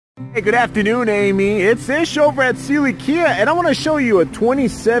Hey, good afternoon, Amy. It's Ish over at Sealy Kia, and I want to show you a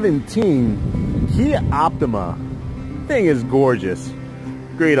 2017 Kia Optima. Thing is gorgeous.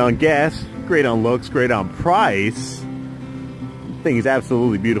 Great on gas, great on looks, great on price. Thing is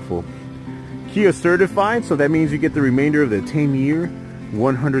absolutely beautiful. Kia certified, so that means you get the remainder of the 10-year,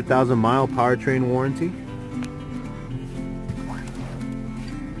 100,000 mile powertrain warranty.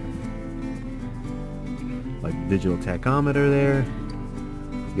 Like digital tachometer there.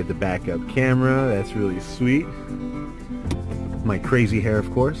 You get the backup camera, that's really sweet. My crazy hair,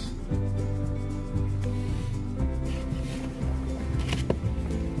 of course.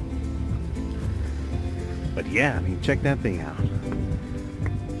 But yeah, I mean, check that thing out.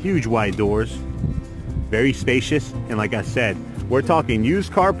 Huge wide doors, very spacious, and like I said, we're talking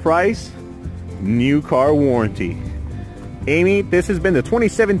used car price, new car warranty. Amy, this has been the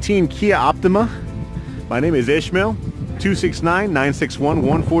 2017 Kia Optima. My name is Ishmael,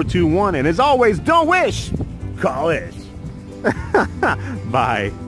 269-961-1421, and as always, don't wish, call Ish. Bye.